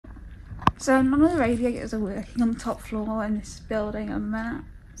So none of the radiators are working on the top floor in this building at the minute.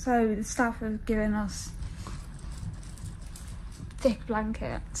 So the staff have given us thick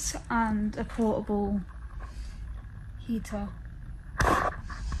blankets and a portable heater.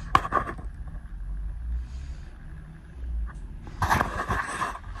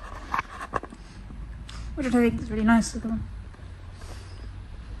 Which I think is really nice of them.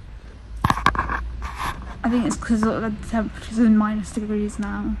 I think it's because the temperature's in -degrees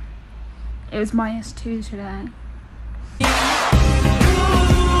now. It was -2 today.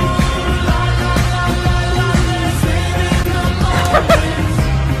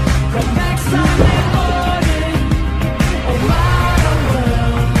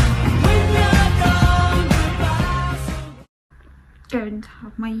 Going to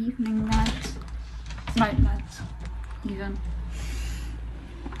have my evening night even.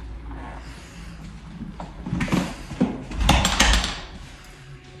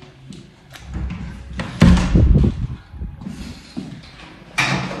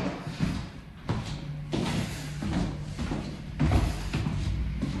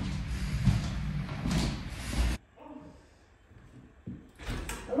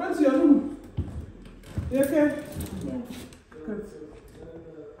 I went to your room. You okay? Yeah. Good.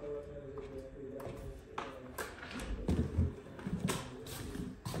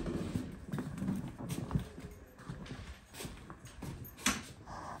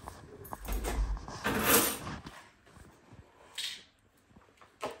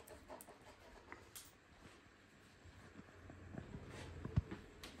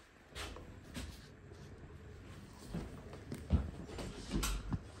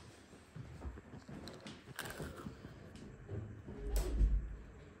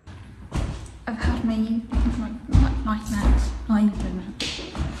 I've had my nightmares.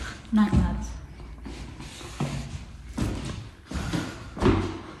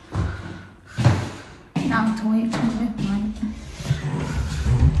 Now to wait till midnight.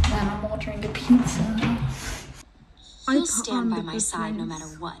 Then I'm ordering a pizza. You'll stand by my side no matter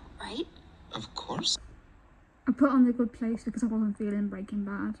what, right? Of course. I put on The Good Place because I wasn't feeling Breaking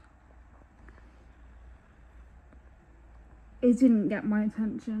Bad. It didn't get my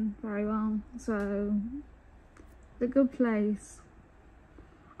attention very well, so The Good Place,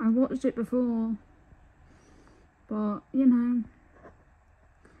 I watched it before, but you know,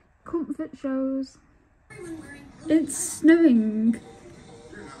 comfort shows. It's snowing.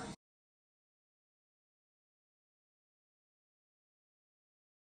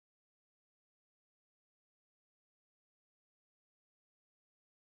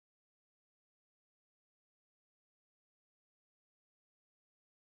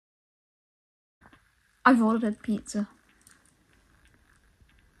 I've ordered pizza.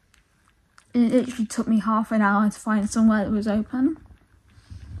 It literally took me half an hour to find somewhere that was open.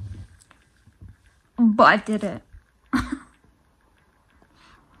 But I did it.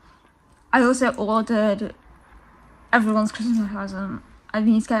 I also ordered everyone's Christmas present. I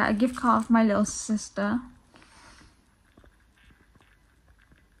need to get a gift card for my little sister.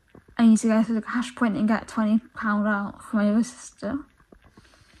 I need to go to the cash point and get £20 out for my other sister.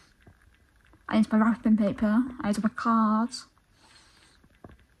 I need to buy wrapping paper, I need to buy cards,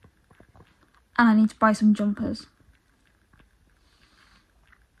 and I need to buy some jumpers.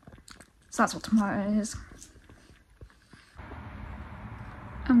 So that's what tomorrow is.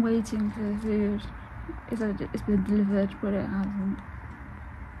 I'm waiting for the food. It's been delivered, but it hasn't.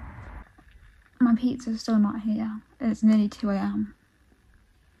 My pizza's still not here. It's nearly 2 AM.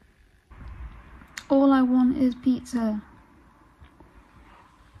 All I want is pizza.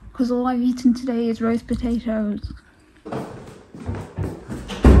 Because all I've eaten today is roast potatoes.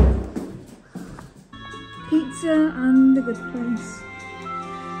 Pizza and The Good Place.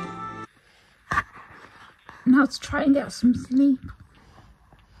 Now to try and get some sleep.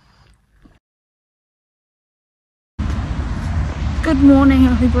 Good morning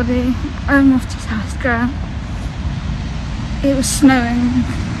everybody. I'm off to Tesco. It was snowing,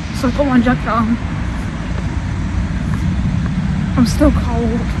 so I got my jacket on. I'm still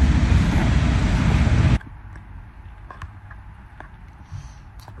cold.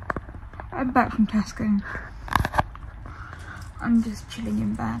 I'm back from Tesco. I'm just chilling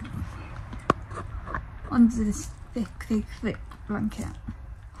in bed under this thick blanket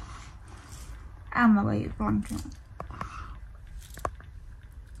and my weight blanket.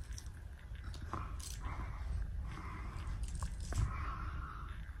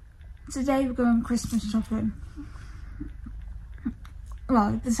 Today we're going Christmas shopping.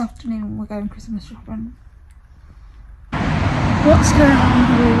 Well, this afternoon we're going Christmas shopping. What's going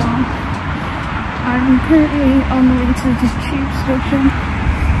on everyone? I'm currently on the way to the tube station.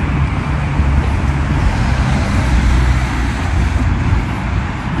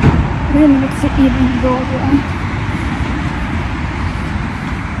 really good to eat in Broadway.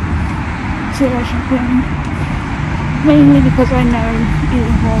 To go shopping. Mainly because I know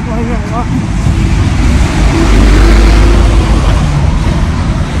eating Broadway very well.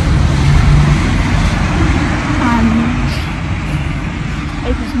 And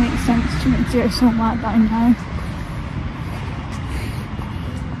it just makes sense to me to go somewhere that I know.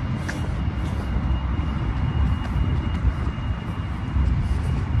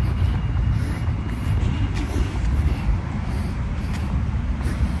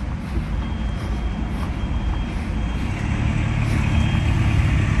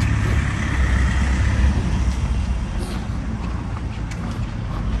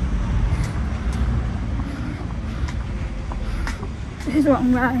 This is what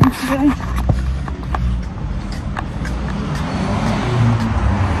I'm wearing today.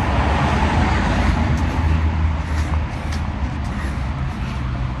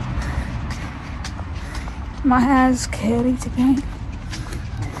 My hair's curly today.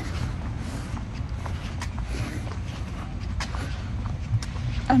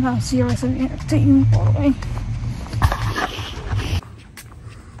 And I'll see you guys in the updating by the way.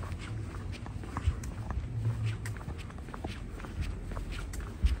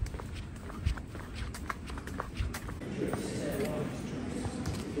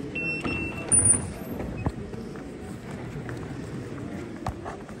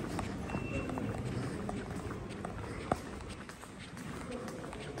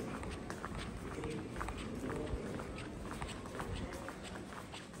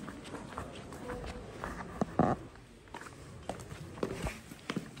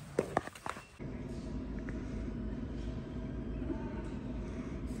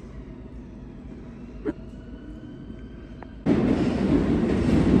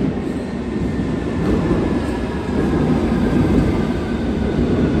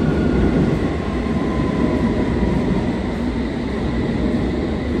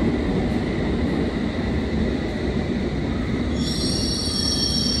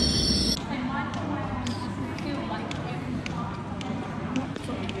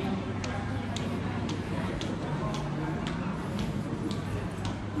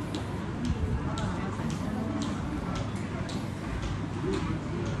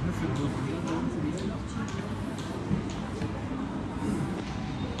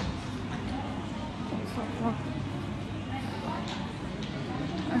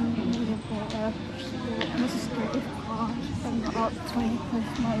 This is a gift card and the art 20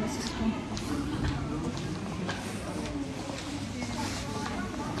 with my sister.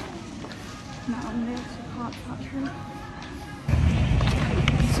 Now I'm there to Art Factory.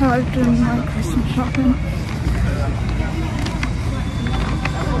 So I've done my Christmas shopping.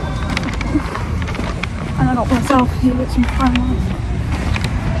 And I got myself a few bits from Primark.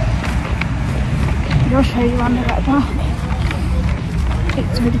 I'll show you when I get back.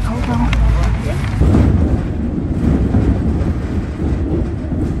 It's really cold out.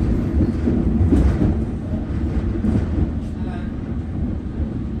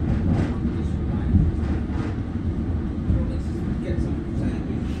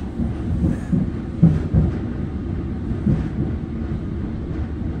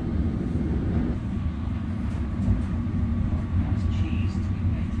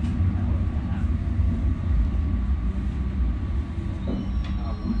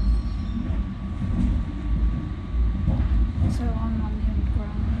 So I'm on the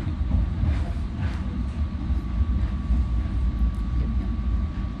underground.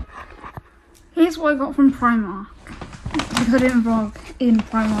 Here's what I got from Primark. Because I didn't vlog in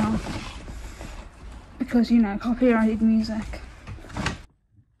Primark. Because, you know, copyrighted music.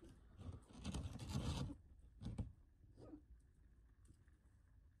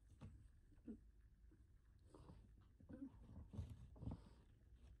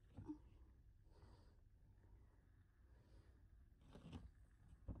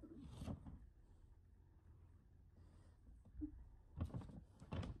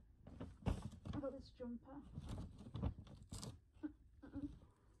 I got this jumper.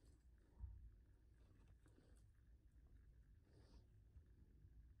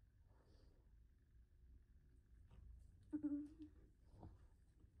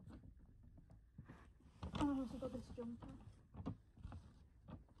 I also got this jumper.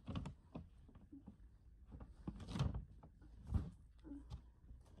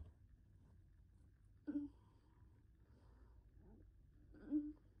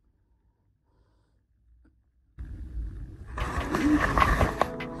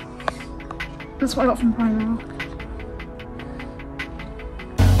 That's what I got from Primark.